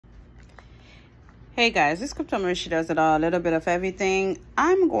Hey guys, this Crypto Marie does it all, a little bit of everything.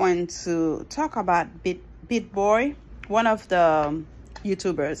 I'm going to talk about Bitboy, one of the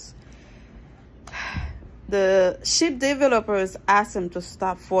YouTubers. The Shib developers asked him to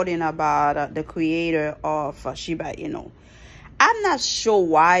stop forwarding about the creator of Shiba Inu. I'm not sure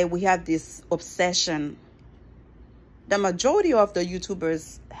why we have this obsession. The majority of the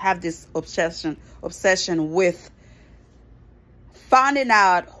YouTubers have this obsession with finding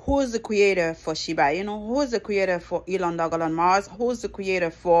out who's the creator for Shiba Inu, who's the creator for Elon Mars, who's the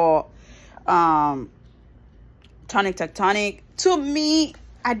creator for Tectonic. To me,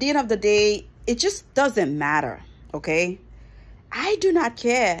 at the end of the day, it just doesn't matter, okay? I do not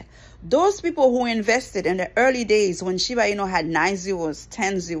care. Those people who invested in the early days when Shiba Inu had 9 zeros,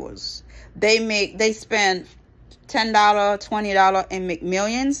 10 zeros, they spend $10, $20 and make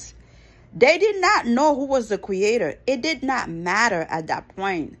millions. They did not know who was the creator. It did not matter at that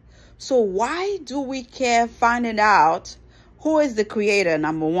point. So why do we care finding out who is the creator,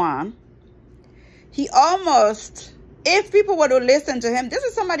 number one? He almost, if people were to listen to him, this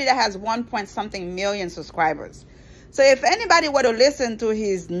is somebody that has 1 point something million subscribers. So if anybody were to listen to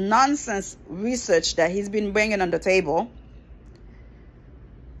his nonsense research that he's been bringing on the table,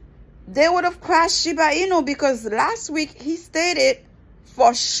 they would have crashed Shiba Inu, because last week he stated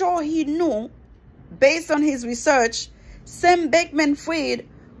for sure he knew, based on his research, Sam Bankman-Fried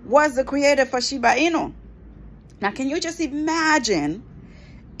was the creator for Shiba Inu. Now, can you just imagine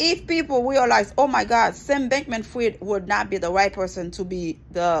if people realize, oh my God, Sam Bankman-Fried would not be the right person to be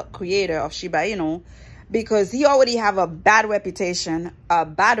the creator of Shiba Inu, because he already have a bad reputation, a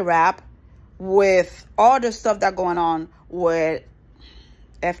bad rap with all the stuff that going on with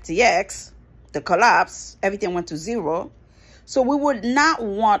FTX, the collapse, everything went to zero. So we would not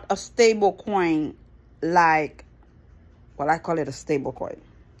want a stable coin like, well, I call it a stable coin,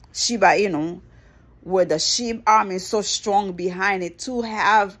 Shiba Inu, where the Shib army is so strong behind it, to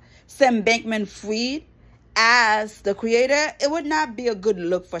have Sam Bankman-Fried as the creator. It would not be a good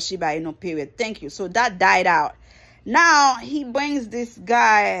look for Shiba Inu, period. Thank you. So that died out. Now he brings this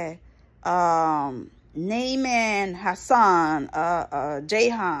guy, Naaman Hassan,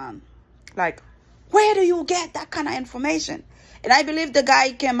 Jahan. Like, where do you get that kind of information? And I believe the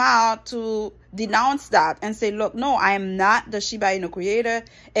guy came out to denounce that and say, look, no, I am not the Shiba Inu creator.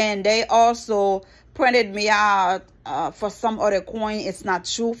 And they also printed me out for some other coin. It's not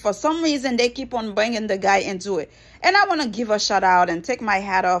true. For some reason, they keep on bringing the guy into it. And I want to give a shout out and take my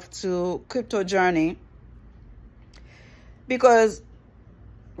hat off to Crypto Journey, because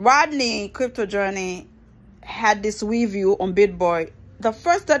Rodney, Crypto Journey, had this review on Bitboy. The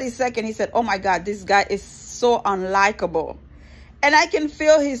first 30 seconds, he said, oh my God, this guy is so unlikable. And I can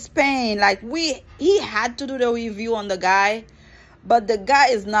feel his pain. Like, he had to do the review on the guy, but the guy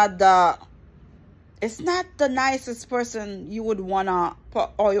is not it's not the nicest person you would want to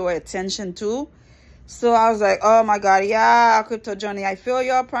put all your attention to. So I was like, oh my God, yeah, Crypto Journey, I feel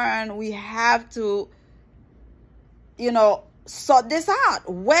your pain. We have to, sort this out.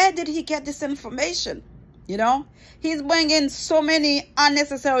 Where did he get this information? He's bringing so many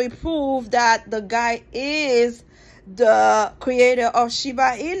unnecessary proof that the guy is the creator of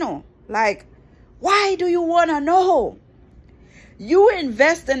Shiba Inu. Like, why do you want to know? You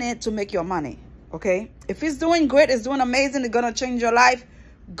invest in it to make your money, okay? If it's doing great, it's doing amazing, it's going to change your life,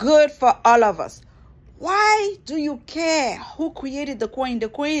 good for all of us. Why do you care who created the coin? The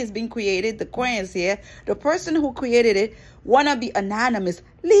coin is being created. The coin is here. The person who created it want to be anonymous.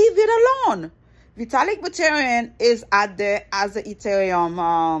 Leave it alone. Vitalik Buterin is out there as the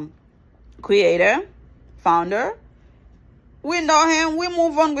Ethereum creator, founder. We know him. We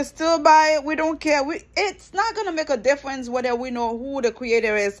move on. We still buy it. We don't care. It's not going to make a difference whether we know who the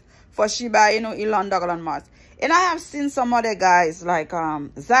creator is for Shiba Inu, Elon Mars. And I have seen some other guys like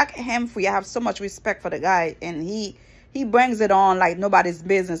Zach Humphrey. I have so much respect for the guy. And he brings it on like nobody's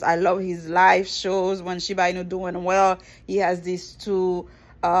business. I love his live shows when Shiba Inu doing well. He has these three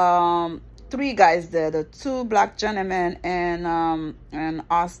guys there, the two black gentlemen and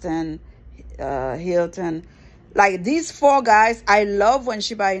Austin Hilton. Like, these four guys, I love when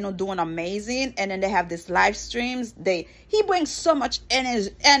Shiba Inu doing amazing, and then they have these live streams. He brings so much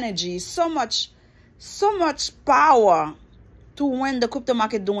energy, so much power to when the crypto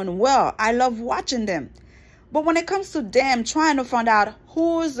market doing well. I love watching them. But when it comes to them trying to find out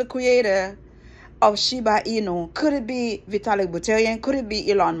who is the creator of Shiba Inu, could it be Vitalik Buterin? Could it be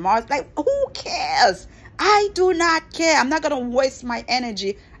Elon Musk? Like, who cares? I do not care. I'm not going to waste my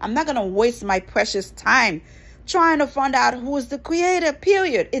energy. I'm not going to waste my precious time trying to find out who is the creator,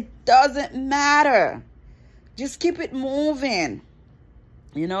 period. It doesn't matter. Just keep it moving.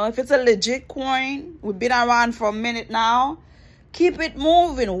 You know, if it's a legit coin, we've been around for a minute now, keep it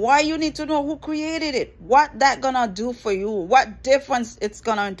moving. Why you need to know who created it? What that gonna do for you? What difference it's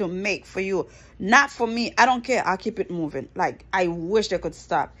gonna to make for you? Not for me. I don't care. I'll keep it moving. Like, I wish they could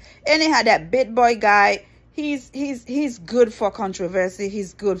stop. Anyhow, that Bitboy guy, he's good for controversy.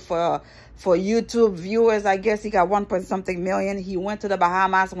 He's good for YouTube viewers. I guess he got 1 point something million. He went to the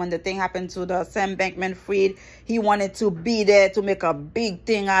Bahamas when the thing happened to the Sam Bankman-Fried. He wanted to be there to make a big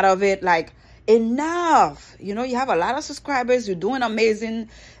thing out of it. Like, enough. You know, you have a lot of subscribers. You're doing amazing.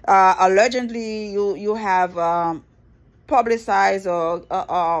 Allegedly, you have publicized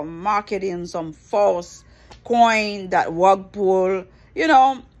or marketing some false coin, that rug pull. You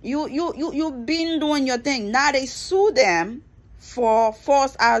know, you've been doing your thing. Now they sue them for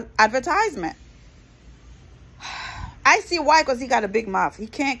false advertisement. I see why, because he got a big mouth. He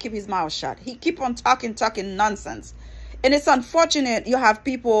can't keep his mouth shut. He keep on talking nonsense. And it's unfortunate you have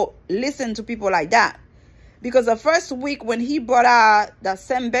people listen to people like that. Because the first week when he brought out that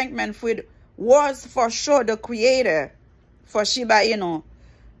Sam Bankman-Fried was for sure the creator for Shiba Inu,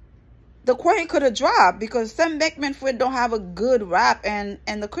 the coin could have dropped, because Sam Bankman-Fried don't have a good rap in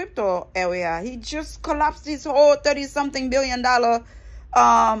the crypto area. He just collapsed his whole $30-something billion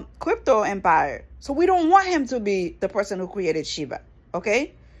crypto empire. So we don't want him to be the person who created Shiba,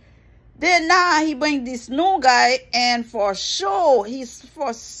 okay? Then now he bring this new guy, and for sure, he's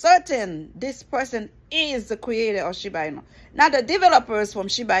for certain this person is the creator of Shiba Inu. Now the developers from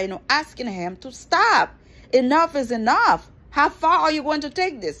Shiba Inu asking him to stop. Enough is enough. How far are you going to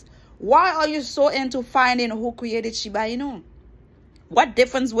take this? Why are you so into finding who created Shiba Inu? What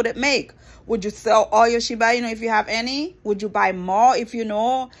difference would it make? Would you sell all your Shiba Inu if you have any? Would you buy more if you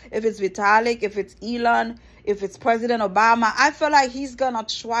know? If it's Vitalik, if it's Elon, if it's President Obama? I feel like he's gonna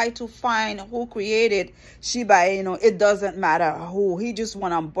try to find who created Shiba Inu. It doesn't matter who. He just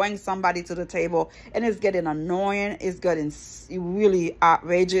wanna bring somebody to the table, and it's getting annoying. It's getting really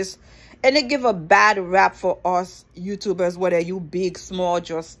outrageous. And it give a bad rap for us YouTubers, whether you big, small,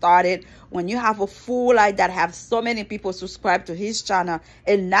 just started. When you have a fool like that, have so many people subscribe to his channel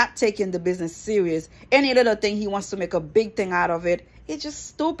and not taking the business serious, any little thing he wants to make a big thing out of it, it's just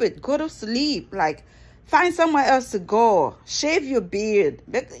stupid. Go to sleep. Like, find somewhere else to go. Shave your beard.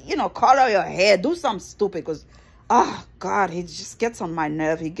 You know, color your hair. Do something stupid, because oh, God, he just gets on my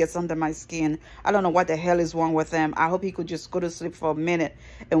nerve. He gets under my skin. I don't know what the hell is wrong with him. I hope he could just go to sleep for a minute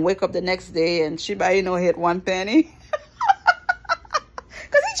and wake up the next day and Shiba Inu hit 1 penny. Because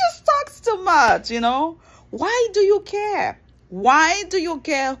he just talks too much, you know. Why do you care? Why do you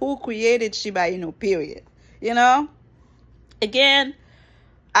care who created Shiba Inu, period? You know? Again,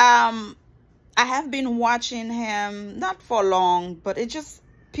 I have been watching him, not for long, but it's just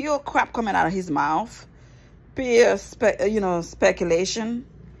pure crap coming out of his mouth. Pure speculation,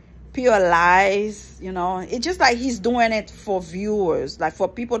 pure lies. You know, it's just like he's doing it for viewers, like for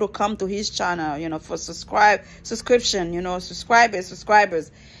people to come to his channel, you know, for subscription, you know,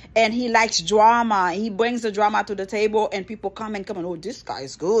 subscribers. And he likes drama. He brings the drama to the table, and people come and oh, this guy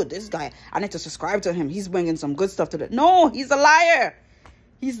is good. This guy, I need to subscribe to him. He's bringing some good stuff to the. No, he's a liar.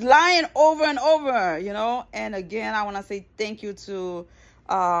 He's lying over and over, you know. And again, I want to say thank you to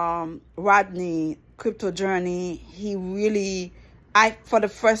Rodney Crypto Journey. He really, for the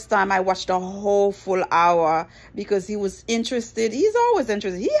first time, I watched a whole full hour because he was interested. He's always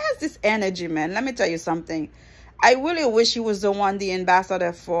interested. He has this energy, man. Let me tell you something. I really wish he was the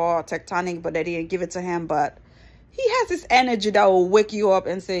ambassador for Tectonic, but they didn't give it to him. But he has this energy that will wake you up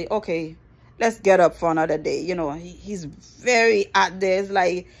and say, okay, let's get up for another day. You know, he's very out there. It's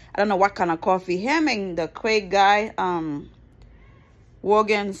like, I don't know what kind of coffee. Him and the Craig guy,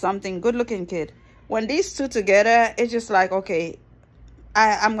 Wogan something, good looking kid. When these two together, it's just like, okay,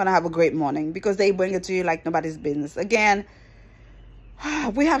 I'm going to have a great morning, because they bring it to you like nobody's business. Again,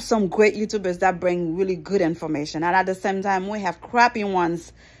 we have some great YouTubers that bring really good information. And at the same time, we have crappy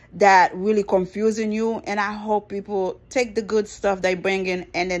ones that really confusing you. And I hope people take the good stuff they bring in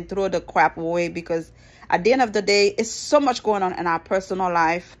and then throw the crap away, because at the end of the day, it's so much going on in our personal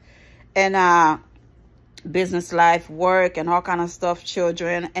life and business life, work, and all kind of stuff,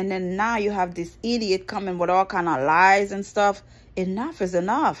 children. And then now you have this idiot coming with all kind of lies and stuff. Enough is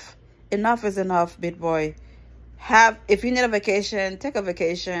enough. Enough is enough, Bitboy. If you need a vacation, take a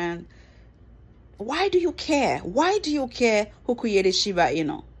vacation. Why do you care? Why do you care who created Shiba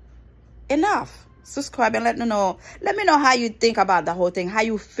Inu? Enough. Subscribe and let me know. Let me know how you think about the whole thing. How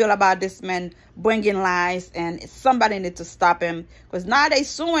you feel about this man bringing lies, and somebody need to stop him, because now they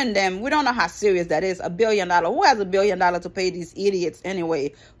suing them. We don't know how serious that is. $1 billion. Who has $1 billion to pay these idiots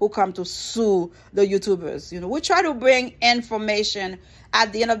anyway who come to sue the YouTubers? You know, we try to bring information.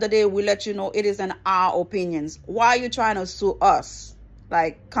 At the end of the day, we let you know it is in our opinions. Why are you trying to sue us?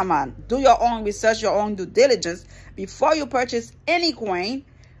 Like, come on. Do your own research, your own due diligence before you purchase any coin.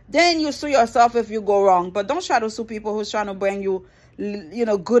 Then you sue yourself if you go wrong. But don't try to sue people who's trying to bring you, you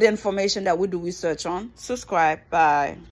know, good information that we do research on. Subscribe. Bye.